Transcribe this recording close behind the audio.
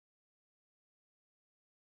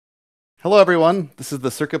Hello, everyone. This is the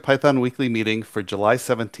CircuitPython weekly meeting for July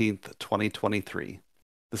 17th, 2023.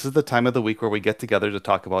 This is the time of the week where we get together to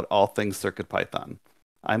talk about all things CircuitPython.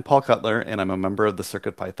 I'm Paul Cutler, and I'm a member of the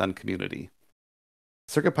CircuitPython community.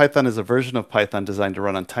 CircuitPython is a version of Python designed to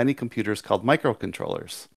run on tiny computers called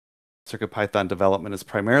microcontrollers. CircuitPython development is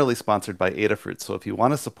primarily sponsored by Adafruit, so if you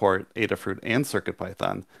want to support Adafruit and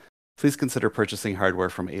CircuitPython, please consider purchasing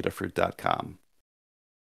hardware from adafruit.com.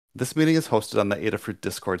 This meeting is hosted on the Adafruit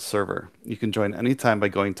Discord server. You can join anytime by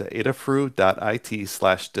going to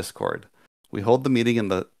adafruit.it/discord. We hold the meeting in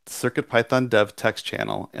the CircuitPython dev text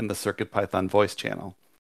channel and the CircuitPython voice channel.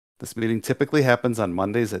 This meeting typically happens on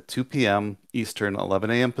Mondays at 2 p.m. Eastern,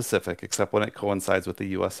 11 a.m. Pacific, except when it coincides with a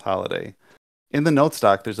U.S. holiday. In the notes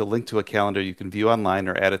doc, there's a link to a calendar you can view online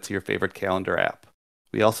or add it to your favorite calendar app.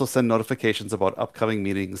 We also send notifications about upcoming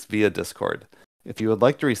meetings via Discord. If you would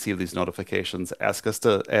like to receive these notifications, ask us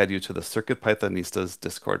to add you to the CircuitPythonistas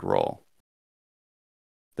Discord role.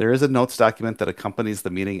 There is a notes document that accompanies the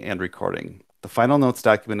meeting and recording. The final notes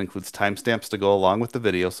document includes timestamps to go along with the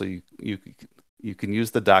video, so you can use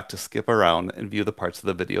the doc to skip around and view the parts of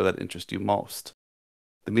the video that interest you most.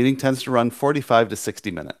 The meeting tends to run 45 to 60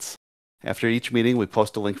 minutes. After each meeting, we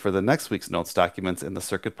post a link for the next week's notes documents in the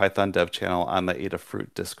CircuitPython dev channel on the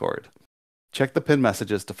Adafruit Discord. Check the pinned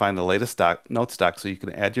messages to find the latest notes doc so you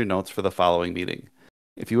can add your notes for the following meeting.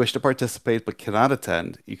 If you wish to participate but cannot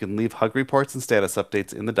attend, you can leave hug reports and status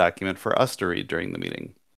updates in the document for us to read during the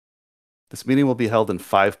meeting. This meeting will be held in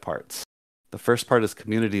 5 parts. The first part is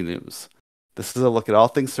community news. This is a look at all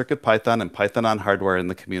things CircuitPython and Python on hardware in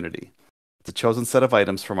the community. It's a chosen set of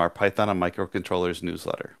items from our Python on Microcontrollers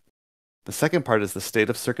newsletter. The second part is the state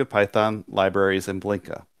of CircuitPython, libraries, and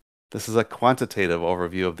Blinka. This is a quantitative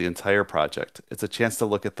overview of the entire project. It's a chance to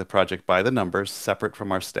look at the project by the numbers, separate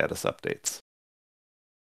from our status updates.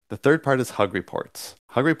 The third part is Hug Reports.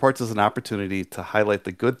 Hug Reports is an opportunity to highlight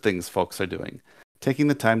the good things folks are doing, taking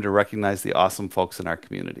the time to recognize the awesome folks in our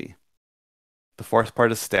community. The fourth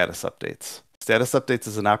part is Status Updates. Status Updates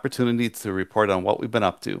is an opportunity to report on what we've been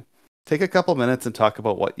up to. Take a couple minutes and talk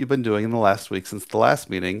about what you've been doing in the last week since the last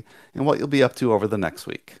meeting and what you'll be up to over the next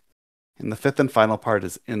week. And the fifth and final part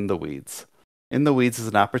is In the Weeds. In the Weeds is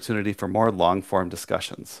an opportunity for more long-form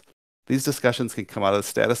discussions. These discussions can come out of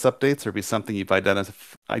status updates or be something you've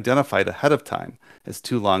identified ahead of time as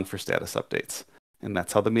too long for status updates. And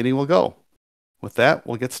that's how the meeting will go. With that,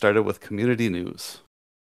 we'll get started with community news.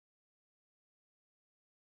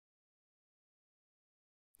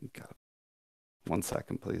 Got it. 1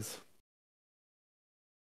 second, please.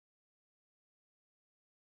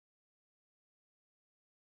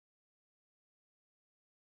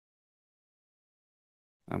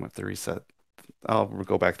 I'm going to have to reset. I'll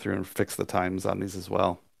go back through and fix the times on these as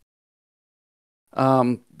well.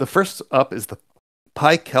 The first up is the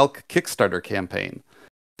PyCalc Kickstarter campaign.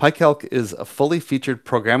 PyCalc is a fully featured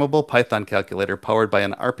programmable Python calculator powered by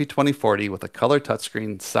an RP2040 with a color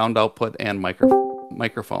touchscreen, sound output, and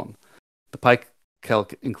microphone. The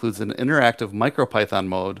PyCalc includes an interactive MicroPython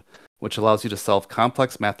mode, which allows you to solve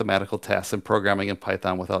complex mathematical tasks and programming in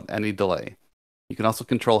Python without any delay. You can also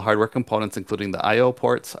control hardware components, including the I/O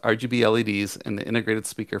ports, RGB LEDs, and the integrated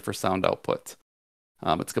speaker for sound output.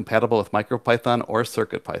 It's compatible with MicroPython or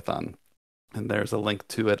CircuitPython, and there's a link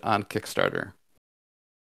to it on Kickstarter.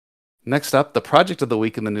 Next up, the project of the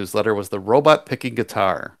week in the newsletter was the robot picking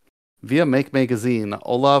guitar. Via Make Magazine,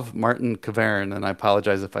 Olav Martin Kavern, and I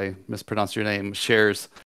apologize if I mispronounced your name, shares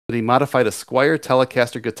that he modified a Squier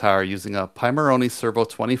Telecaster guitar using a Pymaroni Servo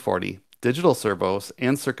 2040, digital servos,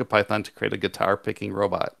 and CircuitPython to create a guitar-picking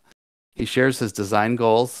robot. He shares his design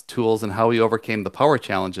goals, tools, and how he overcame the power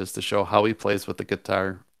challenges to show how he plays with the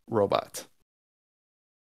guitar robot.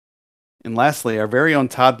 And lastly, our very own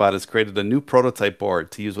Toddbot has created a new prototype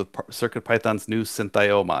board to use with CircuitPython's new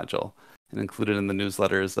SynthIO module, and included in the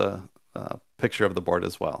newsletter is a picture of the board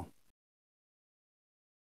as well.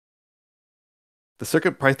 The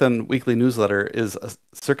CircuitPython weekly newsletter is a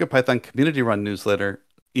CircuitPython community-run newsletter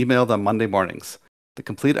emailed on Monday mornings. The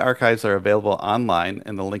complete archives are available online,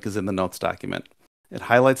 and the link is in the notes document. It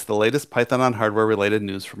highlights the latest Python on hardware-related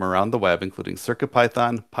news from around the web, including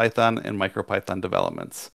CircuitPython, Python, and MicroPython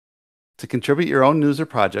developments. To contribute your own news or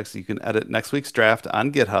projects, you can edit next week's draft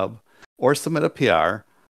on GitHub, or submit a PR,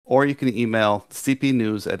 or you can email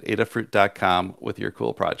cpnews@adafruit.com with your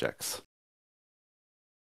cool projects.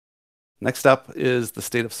 Next up is the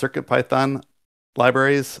state of CircuitPython,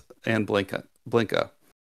 libraries, and Blinka.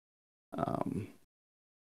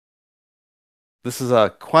 This is a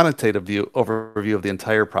quantitative overview of the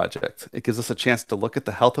entire project. It gives us a chance to look at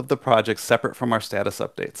the health of the project separate from our status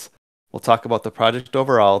updates. We'll talk about the project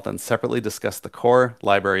overall, then separately discuss the core,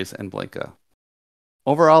 libraries, and Blinka.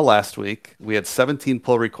 Overall, last week, we had 17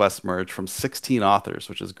 pull requests merged from 16 authors,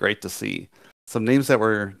 which is great to see. Some names that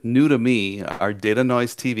were new to me are Data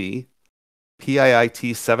Noise TV,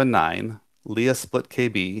 PIIT79, Leah Split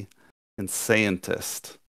KB, and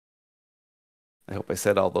Scientist. I hope I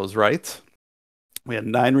said all those right. We had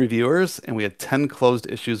 9 reviewers, and we had 10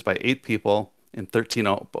 closed issues by 8 people and 13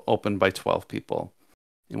 open by 12 people.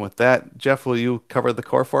 And with that, Jeff, will you cover the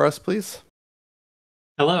core for us, please?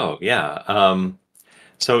 Hello, yeah.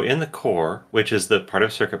 So in the core, which is the part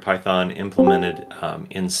of CircuitPython implemented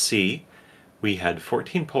in C, we had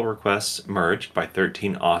 14 pull requests merged by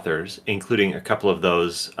 13 authors, including a couple of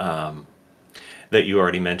those that you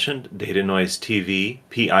already mentioned, Data Noise TV,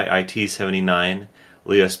 PIIT79,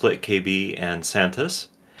 Leo Split KB, and Santis.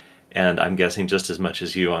 And I'm guessing just as much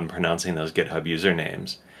as you on pronouncing those GitHub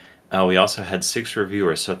usernames. We also had 6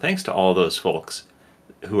 reviewers, so thanks to all those folks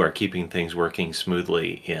who are keeping things working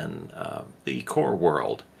smoothly in the core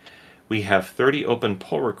world. We have 30 open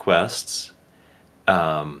pull requests.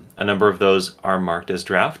 A number of those are marked as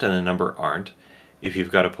draft and a number aren't. If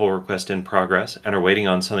you've got a pull request in progress and are waiting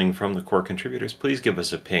on something from the core contributors, please give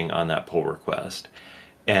us a ping on that pull request.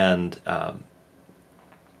 And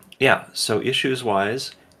yeah, so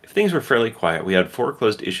issues-wise, if things were fairly quiet, we had 4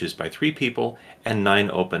 closed issues by 3 people and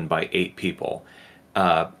 9 open by 8 people.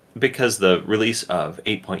 Because the release of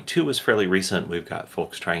 8.2 was fairly recent, we've got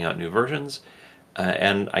folks trying out new versions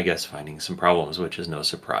and I guess finding some problems, which is no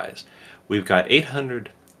surprise. We've got we've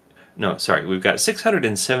got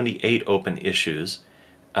 678 open issues,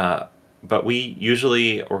 but we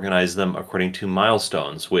usually organize them according to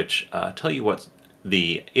milestones, which tell you what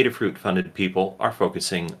the Adafruit funded people are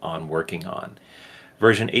focusing on working on.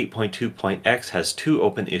 Version 8.2.x has 2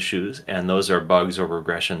 open issues, and those are bugs or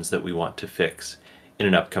regressions that we want to fix in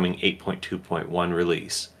an upcoming 8.2.1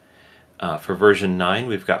 release. For version 9,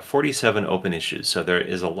 we've got 47 open issues, so there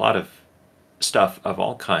is a lot of stuff of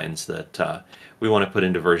all kinds that we want to put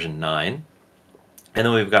into version 9. And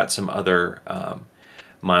then we've got some other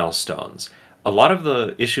milestones. A lot of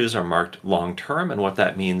the issues are marked long-term, and what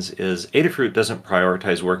that means is Adafruit doesn't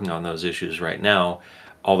prioritize working on those issues right now,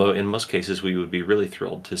 although in most cases we would be really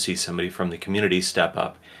thrilled to see somebody from the community step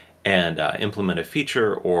up and implement a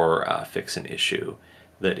feature or fix an issue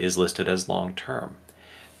that is listed as long-term.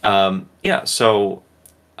 Yeah, so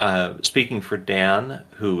speaking for Dan,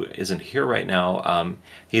 who isn't here right now,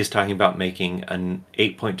 he is talking about making an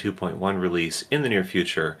 8.2.1 release in the near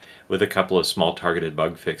future with a couple of small targeted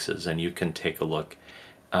bug fixes, and you can take a look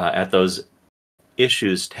at those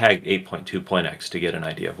issues tagged 8.2.x to get an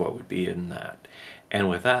idea of what would be in that. And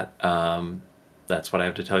with that, that's what I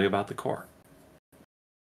have to tell you about the core.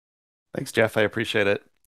 Thanks, Jeff. I appreciate it.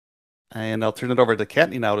 And I'll turn it over to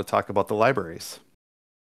Kattni now to talk about the libraries.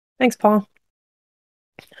 Thanks, Paul.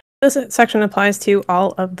 This section applies to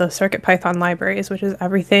all of the CircuitPython libraries, which is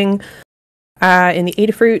everything in the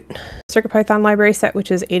Adafruit CircuitPython library set,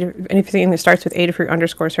 which is anything that starts with Adafruit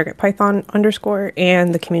 _CircuitPython_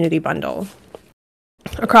 and the community bundle.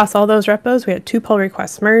 Across all those repos, we had 2 pull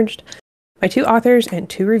requests merged by 2 authors and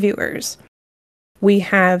 2 reviewers. We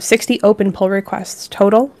have 60 open pull requests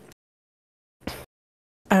total.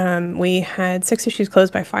 We had 6 issues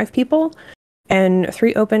closed by 5 people and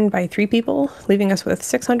 3 open by 3 people, leaving us with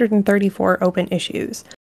 634 open issues.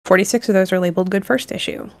 46 of those are labeled Good First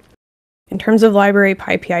Issue. In terms of library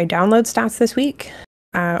PyPI download stats this week,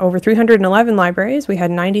 over 311 libraries, we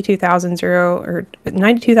had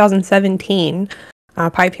 92,017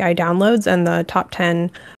 PyPI downloads, and the top 10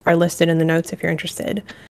 are listed in the notes if you're interested.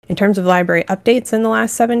 In terms of library updates in the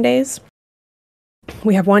last 7 days,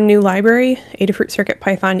 we have 1 new library, Adafruit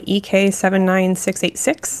CircuitPython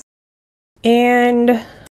EK79686, and 2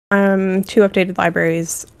 updated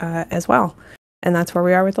libraries as well. And that's where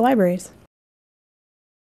we are with the libraries.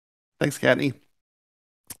 Thanks, Kattni.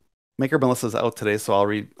 Maker Melissa's out today, so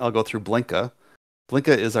I'll go through Blinka.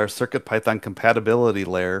 Blinka is our CircuitPython compatibility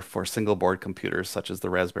layer for single board computers such as the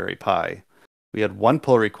Raspberry Pi. We had 1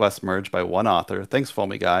 pull request merged by 1 author, thanks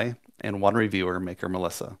Foamy Guy, and 1 reviewer, Maker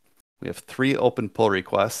Melissa. We have 3 open pull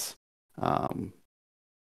requests, the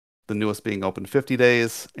newest being open 50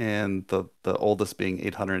 days and the oldest being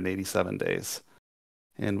 887 days.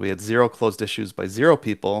 And we had 0 closed issues by 0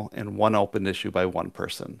 people and 1 open issue by 1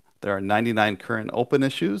 person. There are 99 current open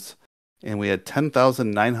issues, and we had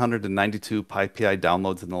 10,992 PyPI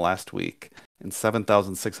downloads in the last week and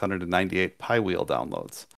 7,698 PyWheel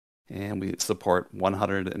downloads. And we support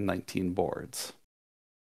 119 boards.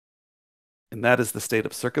 And that is the state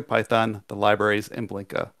of CircuitPython, the libraries, and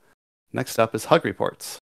Blinka. Next up is Hug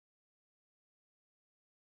Reports.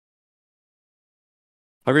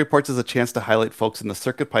 Hug Reports is a chance to highlight folks in the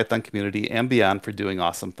CircuitPython community and beyond for doing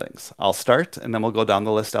awesome things. I'll start, and then we'll go down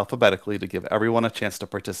the list alphabetically to give everyone a chance to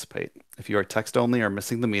participate. If you are text only or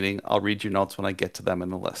missing the meeting, I'll read your notes when I get to them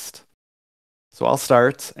in the list. So I'll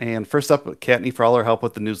start, and first up, Kattni for all her help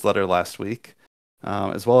with the newsletter last week,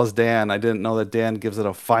 as well as Dan. I didn't know that Dan gives it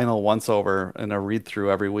a final once-over and a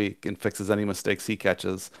read-through every week and fixes any mistakes he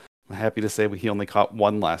catches. I'm happy to say he only caught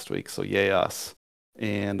one last week, so yay us.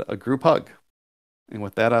 And a group hug. And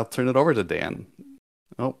with that, I'll turn it over to Dan.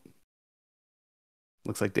 Oh,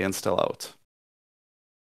 looks like Dan's still out.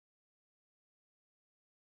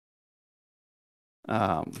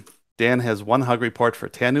 Dan has one hug report for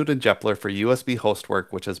Tanut and Jepler for USB host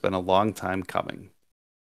work, which has been a long time coming.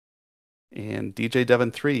 And DJ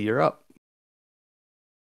Devon 3, you're up.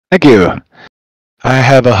 Thank you. I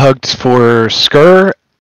have a hug for Skur,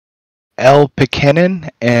 L. Pikanen,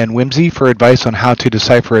 and Whimsy for advice on how to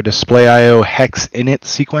decipher a display I/O hex init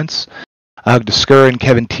sequence. A hug to Skur and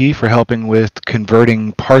Kevin T for helping with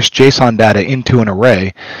converting parsed JSON data into an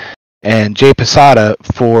array. And Jay Posada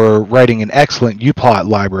for writing an excellent uplot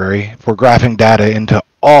library for graphing data into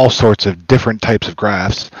all sorts of different types of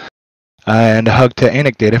graphs. And a hug to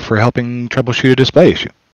Anecdata for helping troubleshoot a display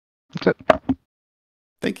issue. That's it.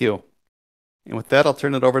 Thank you. And with that, I'll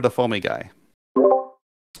turn it over to Foamy Guy.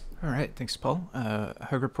 All right, thanks, Paul.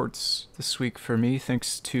 Hug reports this week for me,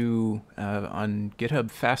 thanks to on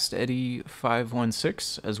GitHub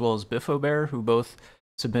FastEddie516 as well as BiffOBear, who both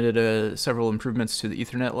submitted several improvements to the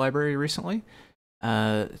Ethernet library recently.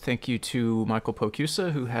 Thank you to Michael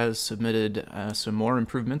Pocusa, who has submitted some more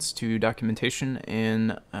improvements to documentation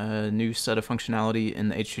and a new set of functionality in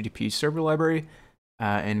the HTTP server library,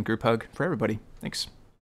 and group hug for everybody. Thanks.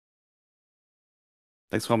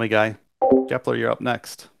 Thanks, Foamy Guy. Jepler, you're up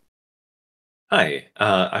next. Hi,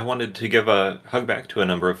 I wanted to give a hug back to a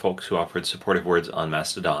number of folks who offered supportive words on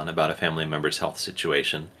Mastodon about a family member's health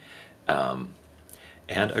situation, and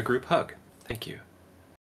a group hug. Thank you.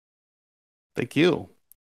 Thank you.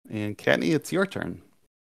 And Kattni, it's your turn.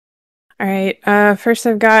 All right. First,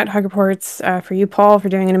 I've got hug reports for you, Paul, for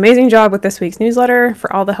doing an amazing job with this week's newsletter,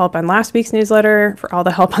 for all the help on last week's newsletter, for all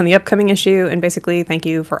the help on the upcoming issue, and basically thank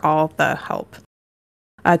you for all the help.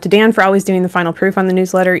 To Dan for always doing the final proof on the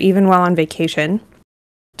newsletter, even while on vacation.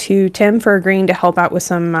 To Tim for agreeing to help out with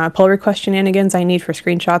some pull request shenanigans I need for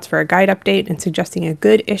screenshots for a guide update and suggesting a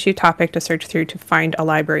good issue topic to search through to find a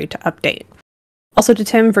library to update. Also to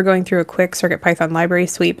Tim for going through a quick CircuitPython library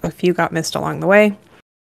sweep, a few got missed along the way.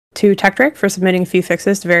 To Tektrick for submitting a few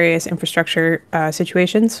fixes to various infrastructure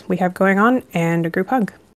situations we have going on, and a group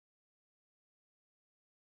hug.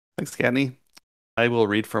 Thanks, Kattni. I will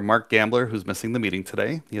read for Mark Gambler, who's missing the meeting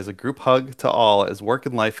today. He has a group hug to all, as work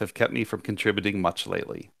and life have kept me from contributing much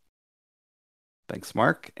lately. Thanks,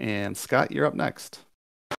 Mark. And Scott, you're up next.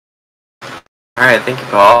 All right, thank you,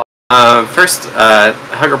 Paul. First,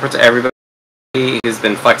 hug report to everybody who's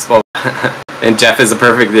been flexible. And Jeff is a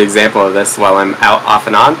perfect example of this. While I'm out off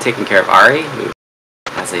and on taking care of Ari, who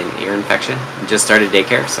has an ear infection, just started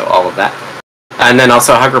daycare, so all of that. And then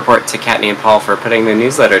also a hug report to Kattni and Paul for putting the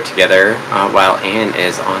newsletter together while Anne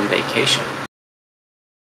is on vacation.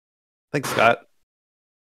 Thanks, Scott.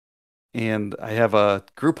 And I have a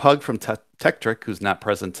group hug from Tektrick, who's not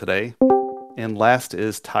present today. And last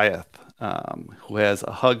is Tyeth, who has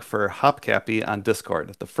a hug for Hopcappy on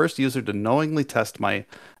Discord, the first user to knowingly test my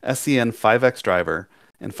SEN5X driver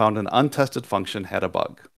and found an untested function had a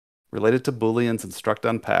bug related to Booleans and struct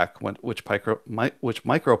unpack, which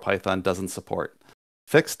MicroPython doesn't support.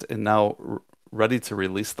 Fixed and now ready to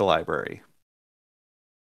release the library.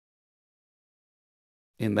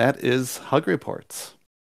 And that is hug reports.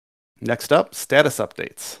 Next up, status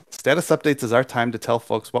updates. Status updates is our time to tell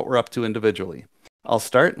folks what we're up to individually. I'll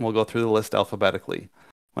start and we'll go through the list alphabetically.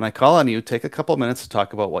 When I call on you, take a couple minutes to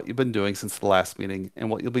talk about what you've been doing since the last meeting and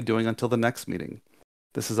what you'll be doing until the next meeting.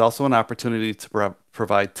 This is also an opportunity to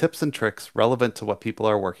provide tips and tricks relevant to what people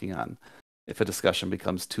are working on. If a discussion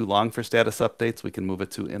becomes too long for status updates, we can move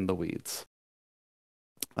it to in the weeds.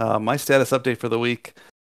 My status update for the week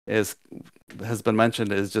has been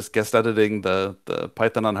mentioned is just guest editing the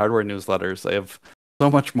Python on Hardware newsletters. I have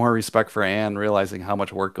so much more respect for Anne, realizing how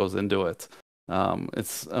much work goes into it.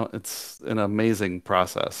 It's an amazing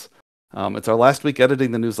process. It's our last week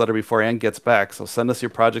editing the newsletter before Anne gets back, so send us your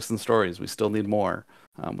projects and stories. We still need more.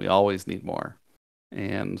 We always need more.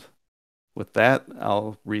 And with that,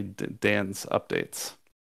 I'll read Dan's updates.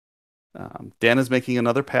 Dan is making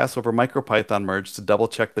another pass over MicroPython merge to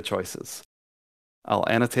double-check the choices. I'll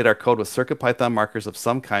annotate our code with CircuitPython markers of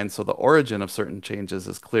some kind so the origin of certain changes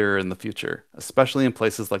is clearer in the future, especially in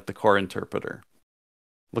places like the core interpreter.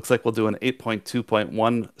 Looks like we'll do an 8.2.1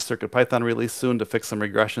 CircuitPython release soon to fix some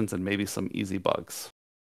regressions and maybe some easy bugs.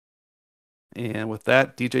 And with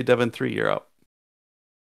that, DJ Devon 3, you're up.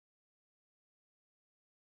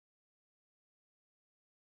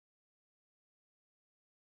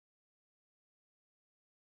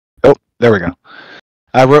 Oh, there we go.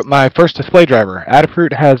 I wrote my first display driver.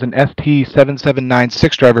 Adafruit has an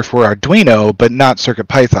ST7796 driver for Arduino, but not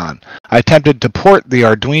CircuitPython. I attempted to port the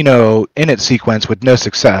Arduino init sequence with no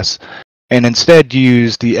success, and instead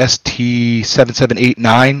used the ST7789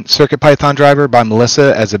 CircuitPython driver by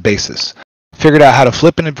Melissa as a basis. Figured out how to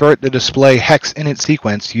flip and invert the display hex init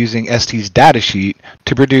sequence using ST's datasheet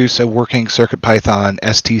to produce a working CircuitPython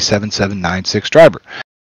ST7796 driver.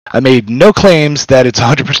 I made no claims that it's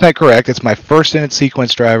 100% correct. It's my first init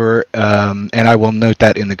sequence driver, and I will note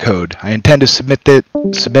that in the code. I intend to submit it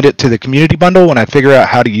to the community bundle when I figure out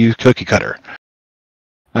how to use Cookie Cutter.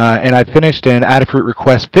 And I finished an Adafruit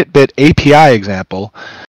request Fitbit API example.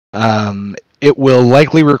 It will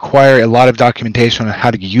likely require a lot of documentation on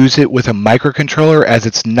how to use it with a microcontroller, as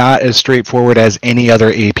it's not as straightforward as any other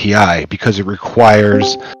API because it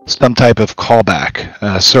requires some type of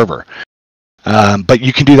callback server. But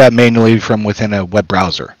you can do that manually from within a web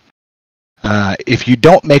browser. If you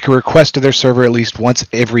don't make a request to their server at least once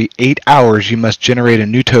every 8 hours, you must generate a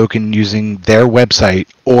new token using their website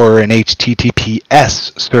or an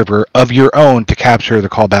HTTPS server of your own to capture the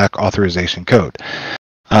callback authorization code.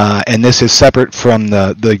 And this is separate from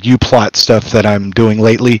the uplot stuff that I'm doing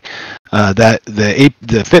lately. That the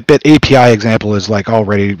Fitbit API example is like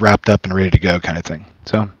already wrapped up and ready to go kind of thing.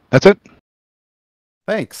 So that's it.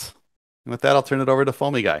 Thanks. And with that, I'll turn it over to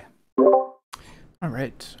Foamy Guy. All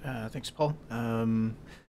right. Thanks, Paul.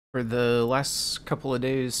 For the last couple of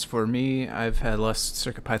days, for me, I've had less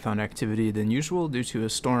CircuitPython activity than usual due to a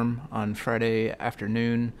storm on Friday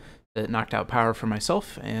afternoon that knocked out power for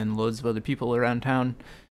myself and loads of other people around town.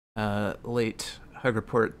 Late hug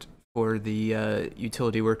report for the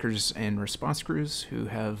utility workers and response crews who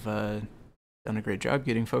have done a great job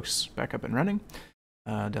getting folks back up and running.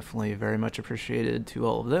 Definitely very much appreciated to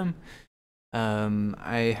all of them.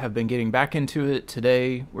 I have been getting back into it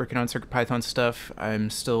today, working on CircuitPython stuff. I'm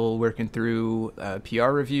still working through PR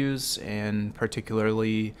reviews, and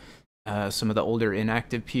particularly some of the older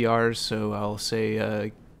inactive PRs. So I'll say,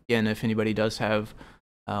 again, if anybody does have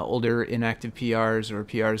older inactive PRs or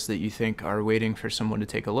PRs that you think are waiting for someone to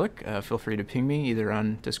take a look, feel free to ping me either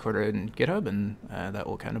on Discord or in GitHub, and that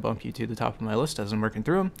will kind of bump you to the top of my list as I'm working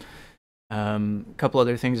through them. A couple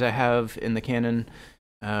other things I have in the canon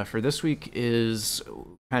for this week is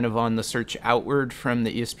kind of on the search outward from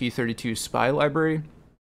the ESP32 SPI library.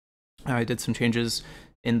 I did some changes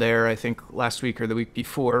in there, I think last week or the week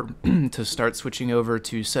before, to start switching over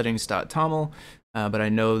to settings.toml, but I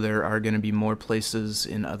know there are going to be more places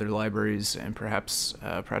in other libraries and perhaps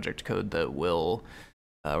project code that will,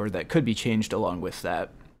 or that could be changed along with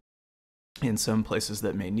that in some places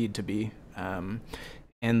that may need to be.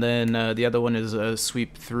 And then the other one is a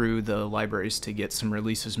sweep through the libraries to get some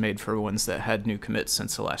releases made for ones that had new commits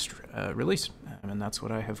since the last release. And that's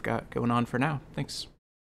what I have got going on for now. Thanks.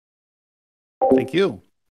 Thank you.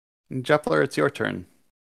 And Jeffler, it's your turn.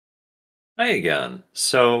 Hi again.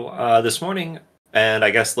 So this morning, and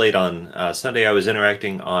I guess late on Sunday, I was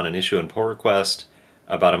interacting on an issue and pull request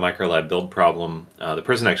about a Microlab build problem. The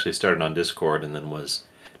person actually started on Discord and then was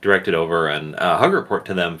directed over and hug report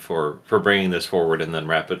to them for bringing this forward and then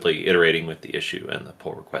rapidly iterating with the issue and the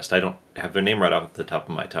pull request. I don't have their name right off the top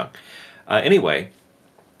of my tongue. Anyway,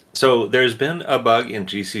 so there's been a bug in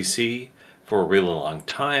GCC for a really long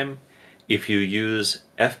time. If you use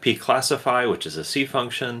fp classify, which is a C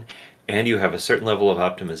function, and you have a certain level of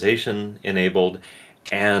optimization enabled,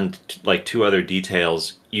 and like two other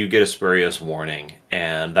details, you get a spurious warning,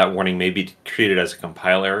 and that warning may be treated as a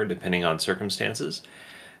compile error depending on circumstances.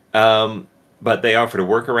 But they offered a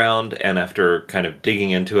workaround, and after kind of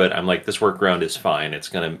digging into it, I'm like, this workaround is fine. It's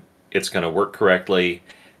gonna work correctly,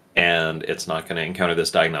 and it's not gonna encounter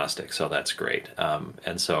this diagnostic, so that's great.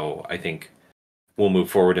 And so I think we'll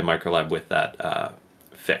move forward in Microlab with that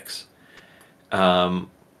fix.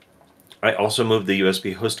 I also moved the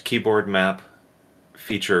USB host keyboard map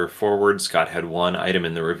feature forward. Scott had one item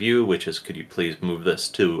in the review, which is, could you please move this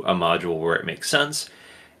to a module where it makes sense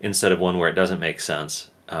instead of one where it doesn't make sense.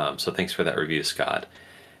 So thanks for that review, Scott.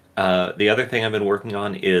 The other thing I've been working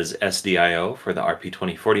on is SDIO for the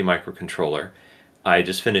RP2040 microcontroller. I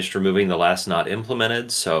just finished removing the last not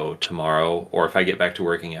implemented, so tomorrow, or if I get back to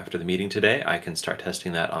working after the meeting today, I can start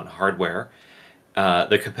testing that on hardware.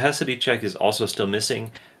 The capacity check is also still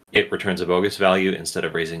missing. It returns a bogus value instead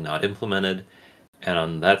of raising not implemented.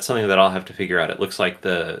 And that's something that I'll have to figure out. It looks like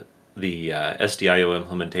the SDIO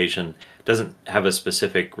implementation doesn't have a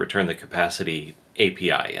specific return the capacity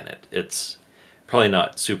API in it. It's probably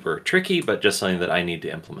not super tricky, but just something that I need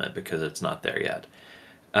to implement because it's not there yet.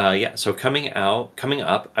 Yeah, so coming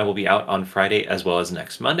up, I will be out on Friday as well as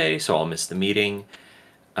next Monday, so I'll miss the meeting.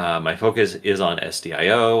 My focus is on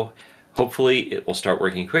SDIO. Hopefully it will start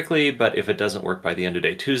working quickly, but if it doesn't work by the end of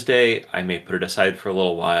day Tuesday, I may put it aside for a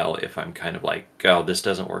little while if I'm kind of like, oh, this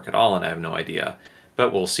doesn't work at all and I have no idea.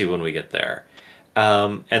 But we'll see when we get there.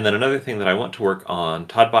 And then another thing that I want to work on,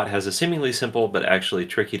 Toddbot has a seemingly simple but actually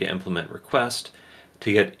tricky to implement request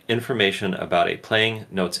to get information about a playing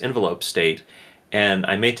notes envelope state, and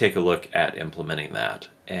I may take a look at implementing that.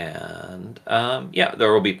 And yeah,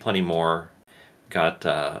 there will be plenty more. Got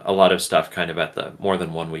a lot of stuff kind of at the more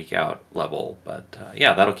than 1 week out level, but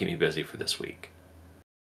yeah, that'll keep me busy for this week.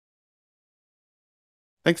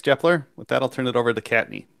 Thanks, Jepler. With that, I'll turn it over to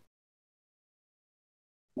Katney.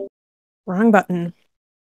 Wrong button.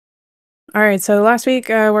 All right, so last week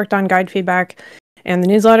I worked on guide feedback and the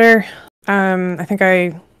newsletter. I think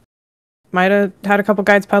I might have had a couple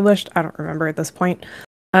guides published. I don't remember at this point.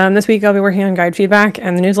 This week I'll be working on guide feedback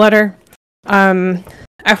and the newsletter.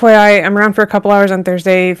 FYI, I'm around for a couple hours on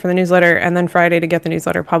Thursday for the newsletter and then Friday to get the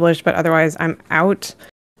newsletter published, but otherwise I'm out,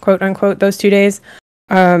 quote unquote, those 2 days.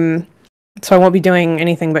 So I won't be doing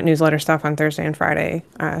anything but newsletter stuff on Thursday and Friday.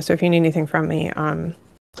 So if you need anything from me,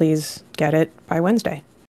 please get it by Wednesday.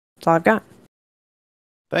 That's all I've got.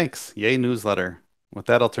 Thanks. Yay, newsletter. With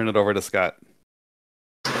that, I'll turn it over to Scott.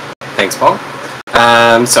 Thanks, Paul.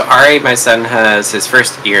 So Ari, my son, has his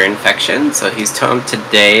first ear infection, so he's home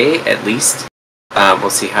today at least. We'll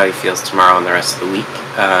see how he feels tomorrow and the rest of the week.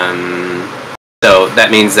 So that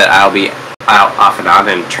means that I'll be out off and on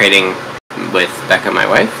and trading with Becca, my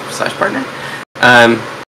wife / partner.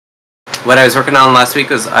 What I was working on last week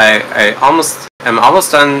was I'm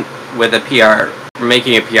almost done with a PR,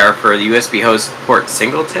 making a PR for the USB host port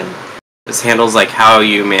singleton. This handles like how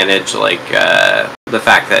you manage like the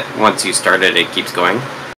fact that once you start it, it keeps going.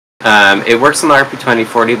 It works on the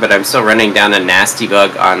RP2040, but I'm still running down a nasty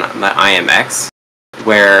bug on the IMX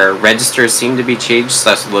where registers seem to be changed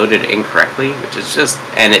 / loaded incorrectly, which is just,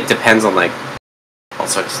 and it depends on like all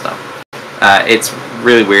sorts of stuff. It's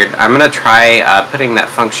really weird. I'm gonna try putting that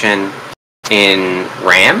function in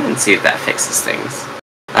RAM and see if that fixes things.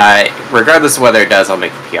 Regardless of whether it does, I'll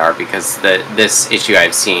make the PR because this issue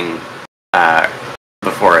I've seen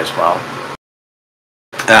before as well.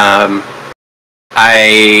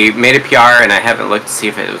 I made a PR and I haven't looked to see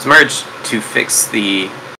if it was merged to fix the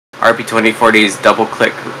RP2040's double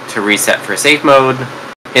click to reset for safe mode.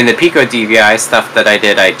 In the Pico DVI stuff that I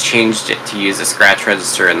did, I changed it to use a scratch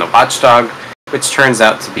register in the watchdog, which turns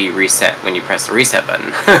out to be reset when you press the reset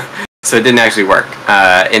button. So it didn't actually work.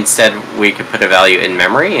 Instead, we could put a value in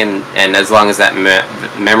memory, and as long as that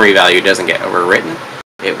memory value doesn't get overwritten,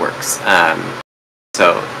 it works.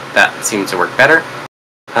 So that seems to work better.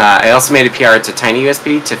 I also made a PR to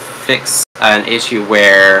TinyUSB to fix an issue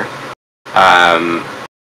where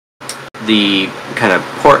the kind of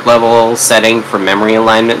port level setting for memory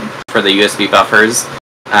alignment for the USB buffers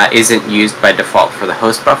isn't used by default for the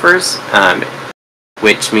host buffers,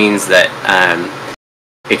 which means that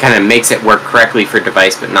it kind of makes it work correctly for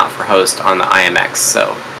device but not for host on the IMX.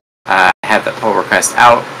 So I have that pull request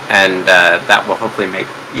out, and that will hopefully make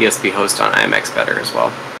USB host on IMX better as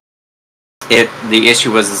well. The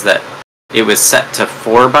issue was that it was set to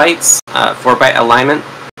 4 bytes, 4-byte alignment,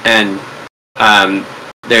 and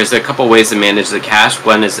there's a couple ways to manage the cache.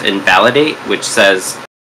 One is invalidate, which says,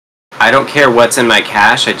 I don't care what's in my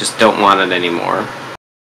cache, I just don't want it anymore.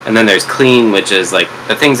 And then there's clean, which is like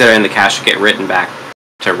the things that are in the cache get written back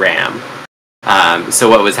to RAM. So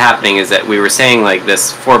what was happening is that we were saying like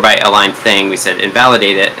this 4-byte aligned thing, we said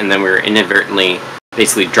invalidate it, and then we were inadvertently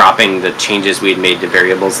basically dropping the changes we'd made to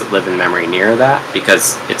variables that live in memory near that,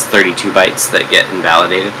 because it's 32 bytes that get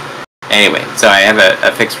invalidated. Anyway, so I have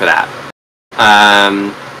a fix for that.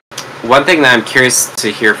 One thing that I'm curious to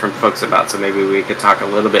hear from folks about, so maybe we could talk a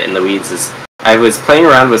little bit in the weeds, is I was playing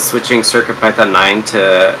around with switching CircuitPython 9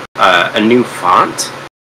 to a new font.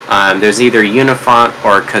 There's either Unifont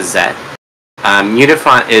or Cassette.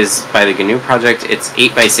 Unifont is by the GNU project. It's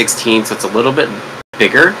 8x16, so it's a little bit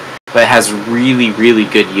bigger, but it has really, really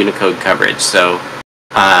good Unicode coverage. So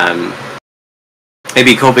it'd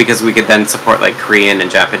be cool because we could then support like Korean and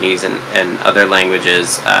Japanese and other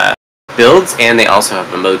languages builds, and they also have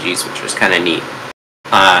emojis, which was kind of neat.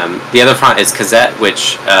 The other font is Cassette,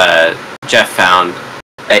 which Jeff found.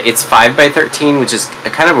 It's 5x13, which is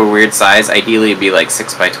kind of a weird size. Ideally, it'd be like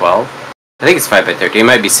 6x12. I think it's 5x13. It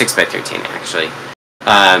might be 6x13 actually.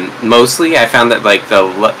 Mostly, I found that like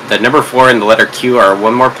the number 4 and the letter Q are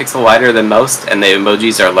 1 more pixel wider than most, and the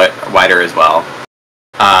emojis are wider as well.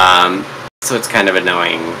 So it's kind of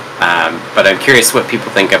annoying. But I'm curious what people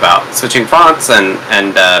think about switching fonts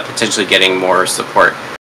and potentially getting more support.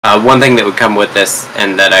 One thing that would come with this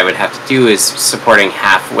and that I would have to do is supporting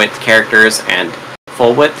half-width characters and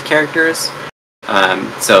full-width characters.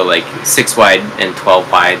 So like 6 wide and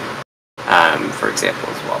 12 wide, for example,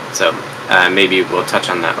 as well. So maybe we'll touch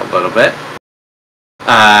on that a little bit.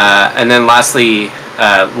 And then lastly,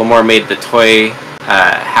 Lamore made the toy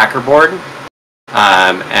hacker board.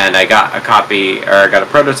 And I got a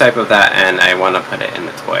prototype of that, and I want to put it in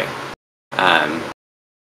the toy.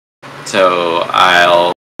 So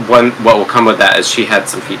what will come with that is she had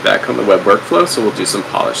some feedback on the web workflow, so we'll do some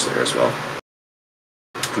polish there as well.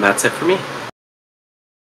 And that's it for me.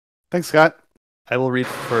 Thanks, Scott. I will read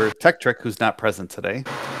for TechTrick, who's not present today.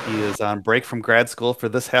 He is on break from grad school for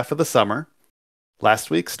this half of the summer. Last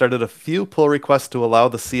week, started a few pull requests to allow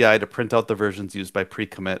the CI to print out the versions used by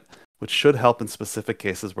pre-commit, which should help in specific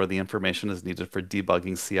cases where the information is needed for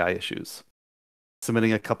debugging CI issues.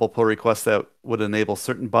 Submitting a couple pull requests that would enable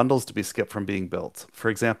certain bundles to be skipped from being built. For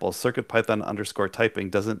example,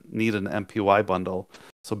 CircuitPython_typing doesn't need an MPY bundle,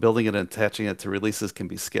 so building it and attaching it to releases can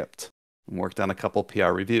be skipped. And worked on a couple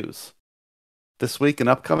PR reviews. This week and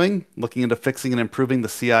upcoming, looking into fixing and improving the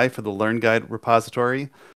CI for the Learn Guide repository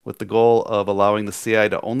with the goal of allowing the CI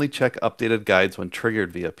to only check updated guides when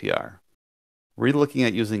triggered via PR. Relooking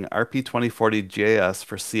at using RP2040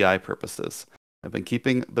 for CI purposes. I've been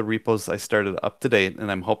keeping the repos I started up to date,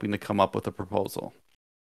 and I'm hoping to come up with a proposal.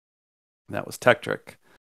 That was TechTrick.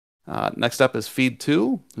 Next up is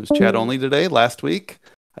Feed2, who's chat only today. Last week,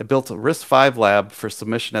 I built a RISC-V lab for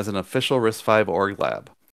submission as an official RISC-V org lab.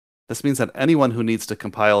 This means that anyone who needs to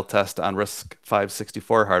compile a test on RISC-V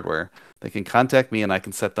 64 hardware, they can contact me and I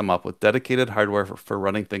can set them up with dedicated hardware for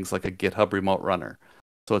running things like a GitHub remote runner.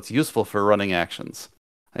 So it's useful for running actions.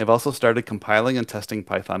 I have also started compiling and testing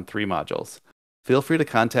Python 3 modules. Feel free to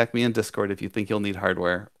contact me in Discord if you think you'll need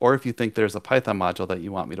hardware, or if you think there's a Python module that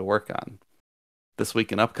you want me to work on. This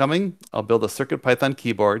week and upcoming, I'll build a CircuitPython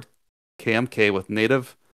keyboard, KMK, with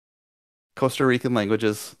native Costa Rican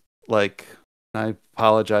languages like, I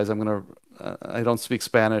apologize, I don't speak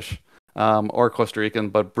Spanish or Costa Rican,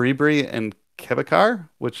 but Bribri and Quebecar,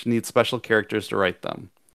 which need special characters to write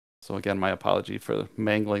them. So again, my apology for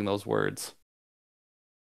mangling those words.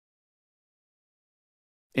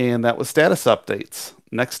 And that was status updates.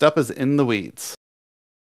 Next up is In the Weeds.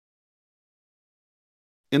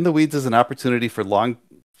 In the Weeds is an opportunity for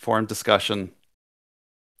long-form discussion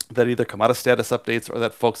that either come out of status updates or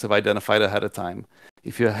that folks have identified ahead of time.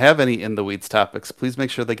 If you have any In the Weeds topics, please make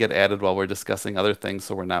sure they get added while we're discussing other things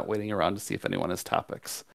so we're not waiting around to see if anyone has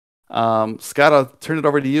topics. Scott, I'll turn it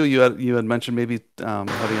over to you. You had mentioned maybe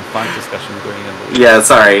having a font discussion during In the Weeds. Yeah,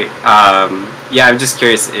 sorry. I'm just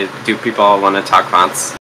curious, do people want to talk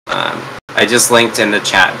fonts? I just linked in the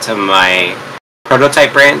chat to my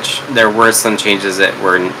prototype branch. There were some changes that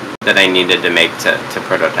I needed to make to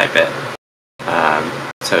prototype it.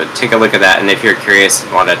 So take a look at that, and if you're curious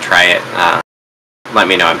and want to try it, let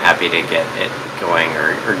me know. I'm happy to get it going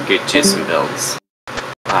or get you some builds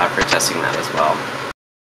for testing that as well.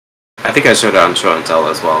 I think I showed it on Show and Tell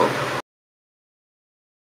as well.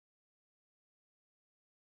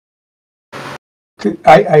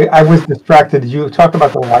 I was distracted. Did you talk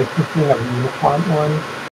about the licensing of the Unifont one?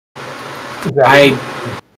 I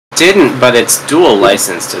didn't, but it's dual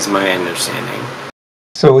licensed, is my understanding.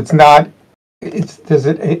 So it's not. Is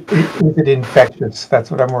it infectious?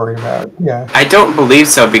 That's what I'm worried about. Yeah. I don't believe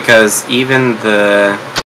so, because even the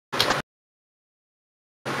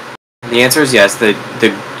answer is yes. The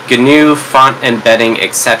GNU font embedding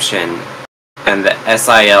exception and the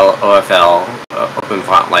SIL OFL open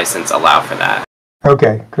font license allow for that.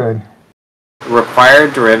 Okay, good. Require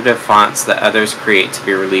derivative fonts that others create to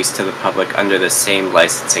be released to the public under the same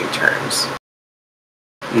licensing terms.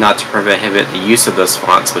 Not to prohibit the use of those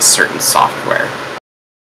fonts with certain software.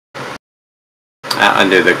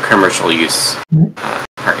 Under the commercial use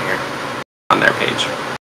part here on their page.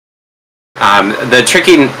 The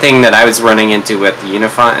tricky thing that I was running into with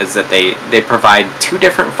Unifont is that they provide 2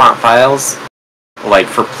 different font files, like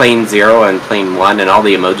for plane 0 and plane 1, and all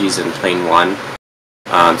the emojis in plane 1.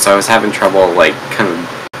 So I was having trouble like kind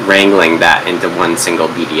of wrangling that into one single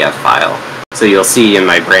BDF file. So you'll see in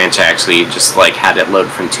my branch I actually just like had it load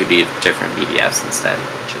from 2 different BDFs instead,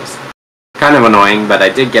 which is kind of annoying, but I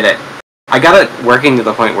did get it. I got it working to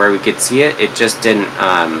the point where we could see it. It just didn't.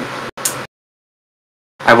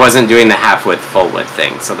 I wasn't doing the half width, full width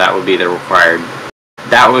thing, so that would be the required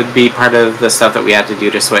that would be part of the stuff that we have to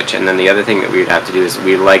do to switch. And then the other thing that we would have to do is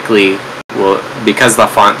we likely will, because the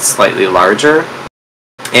font's slightly larger,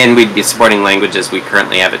 and we'd be supporting languages we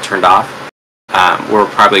currently have it turned off, we're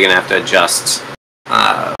probably going to have to adjust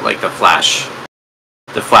like the flash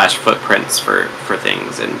footprints for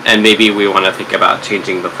things, and maybe we want to think about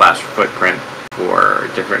changing the flash footprint for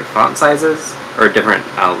different font sizes or different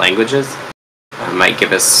languages. Might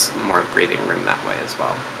give us more breathing room that way as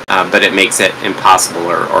well, but it makes it impossible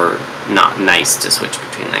or not nice to switch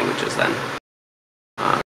between languages then.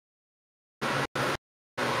 But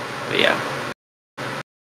yeah,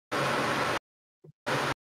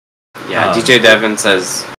 DJ Devin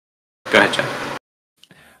says, go ahead, Jeff.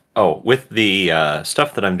 Oh, with the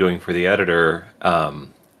stuff that I'm doing for the editor,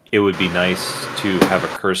 it would be nice to have a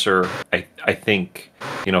cursor. I think,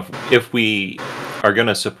 if we are going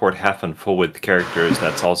to support half and full width characters,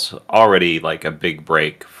 that's also already like a big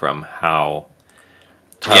break from how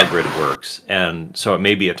tile grid works. And so it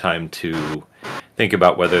may be a time to think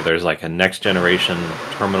about whether there's like a next generation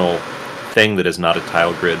terminal thing that is not a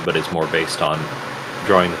tile grid, but is more based on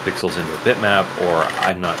drawing the pixels into a bitmap, or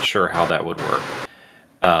I'm not sure how that would work.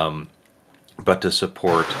 But to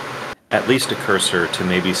support at least a cursor to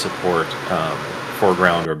maybe support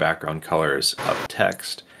foreground or background colors of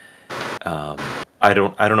text. I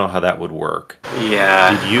don't know how that would work.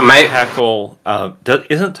 Yeah. Did you tackle?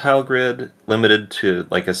 Isn't tile grid limited to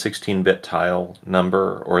like a 16-bit tile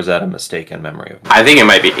number, or is that a mistake in memory of? I think it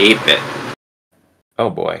might be 8-bit.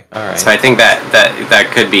 Oh boy! All right. So I think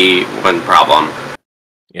that could be one problem.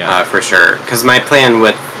 Yeah. For sure. Because my plan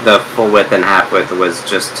with the full width and half width was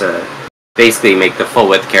just to basically make the full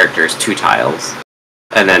width characters 2 tiles,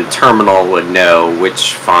 and then terminal would know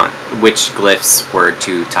which glyphs were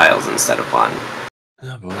 2 tiles instead of 1.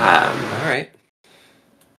 Oh boy. All right.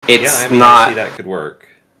 It's I not. See that could work.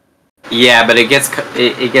 Yeah, but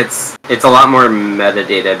it's a lot more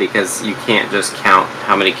metadata because you can't just count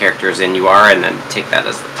how many characters in you are and then take that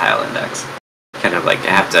as the tile index. Kind of like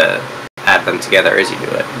have to add them together as you do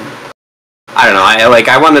it. I don't know.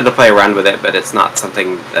 I wanted to play around with it, but it's not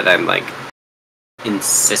something that I'm like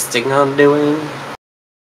insisting on doing.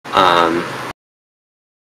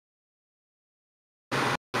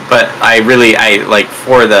 But I like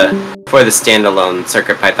for the standalone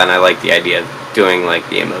CircuitPython, I like the idea of doing like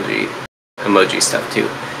the emoji stuff too.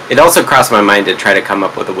 It also crossed my mind to try to come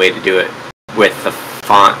up with a way to do it with the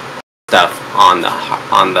font stuff on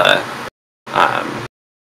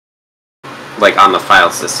the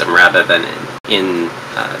file system rather than in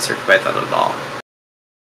CircuitPython at all.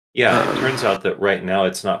 Yeah, it turns out that right now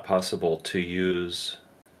it's not possible to use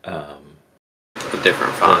a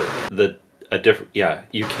different font.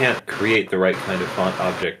 You can't create the right kind of font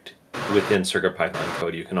object within CircuitPython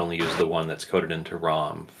code. You can only use the one that's coded into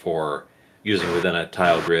ROM for using within a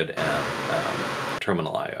tile grid and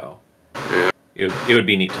terminal I/O. Yeah. It would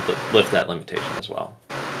be neat to lift that limitation as well.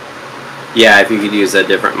 Yeah, if you could use a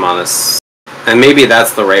different monos, and maybe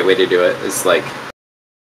that's the right way to do it. Is like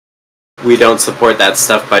we don't support that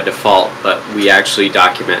stuff by default, but we actually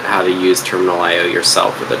document how to use terminal I/O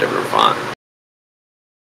yourself with a different font,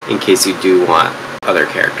 in case you do want other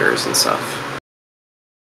characters and stuff.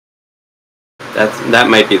 That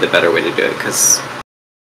might be the better way to do it, because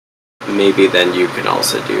maybe then you can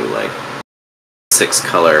also do like 6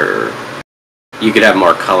 color. You could have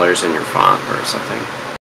more colors in your font or something.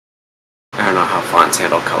 I don't know how fonts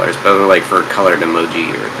handle colors, but like for colored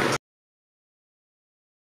emoji or things.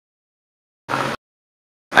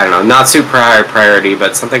 I don't know, not super high priority,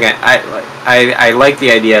 but something I like the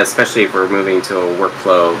idea, especially if we're moving to a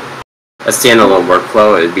workflow, a standalone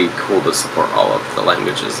workflow. It'd be cool to support all of the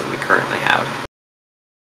languages that we currently have,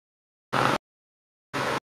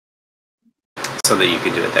 so that you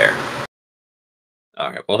could do it there.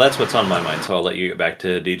 Okay, well that's what's on my mind, so I'll let you get back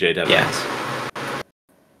to DJ Devin.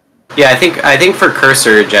 Yeah, I think for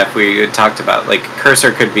cursor, Jeff, we had talked about like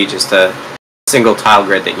cursor could be just a single tile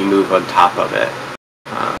grid that you move on top of it,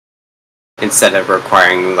 instead of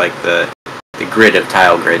requiring like the grid of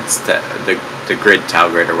tile grids, the grid tile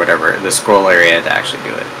grid or whatever, the scroll area to actually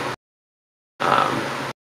do it.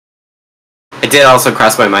 It did also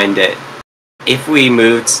cross my mind that if we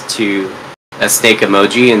moved to a snake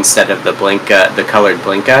emoji instead of the blinka, the colored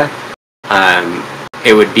blinka,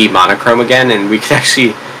 it would be monochrome again, and we could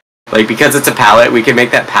actually, like, because it's a palette, we could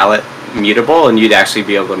make that palette mutable, and you'd actually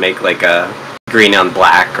be able to make like a green on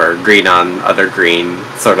black or green on other green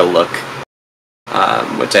sort of look,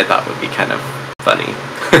 which I thought would be kind of funny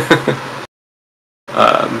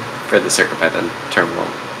for the CircuitPython terminal.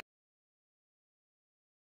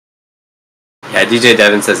 Yeah, Yeah, DJ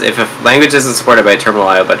Devin says, if a language isn't supported by terminal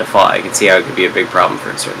I/O by default, I can see how it could be a big problem for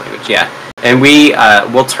a certain language. Yeah, and we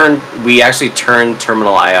actually turn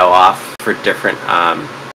terminal I/O off for different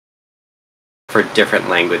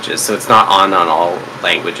languages, so it's not on all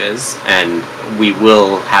languages, and we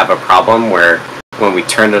will have a problem where when we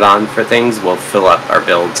turn it on for things, we'll fill up our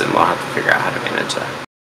builds, and we'll have to figure out how to manage that.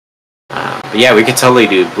 But yeah, we could totally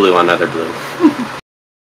do blue on other blue.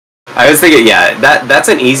 I was thinking, yeah, that's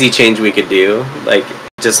an easy change we could do. Like,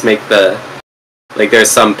 just make there's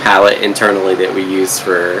some palette internally that we use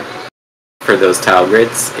for those tile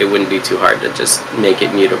grids. It wouldn't be too hard to just make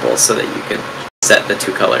it mutable so that you could set the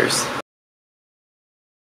two colors.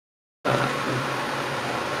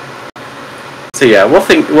 So yeah,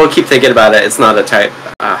 we'll keep thinking about it. It's not a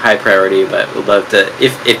high priority, but we'd love to.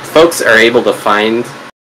 If folks are able to find,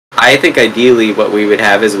 I think ideally what we would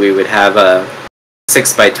have is we would have a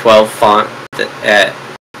 6x12 font that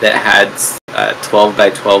had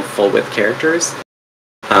 12x12 full width characters.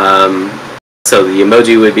 So the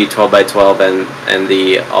emoji would be 12x12, and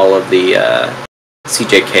all of the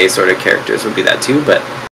CJK sort of characters would be that too. But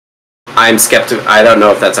I'm skeptical. I don't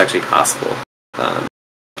know if that's actually possible.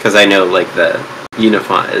 Because I know like the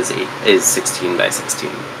unifont is 16x16.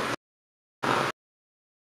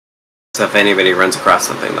 So if anybody runs across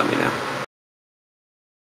something, let me know.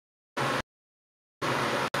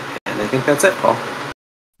 And I think that's it, Paul.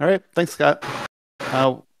 All right, thanks, Scott.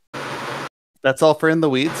 That's all for In the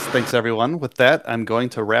Weeds. Thanks, everyone. With that, I'm going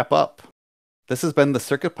to wrap up. This has been the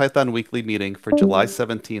CircuitPython Weekly Meeting for July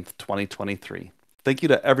 17th, 2023. Thank you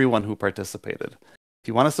to everyone who participated. If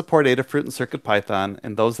you want to support Adafruit and CircuitPython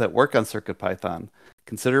and those that work on CircuitPython,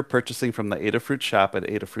 consider purchasing from the Adafruit shop at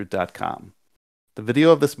adafruit.com. The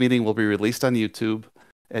video of this meeting will be released on YouTube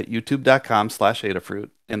at youtube.com/Adafruit,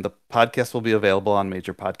 and the podcast will be available on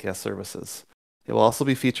major podcast services. It will also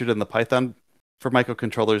be featured in the Python for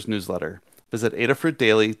Microcontrollers newsletter. Visit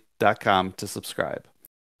adafruitdaily.com to subscribe.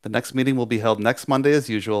 The next meeting will be held next Monday as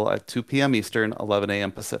usual at 2 p.m. Eastern, 11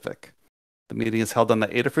 a.m. Pacific. The meeting is held on the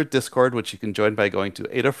Adafruit Discord, which you can join by going to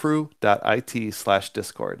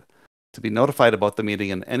adafruit.it/discord. To be notified about the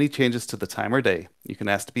meeting and any changes to the time or day, you can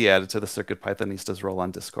ask to be added to the CircuitPythonistas role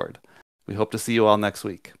on Discord. We hope to see you all next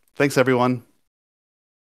week. Thanks, everyone.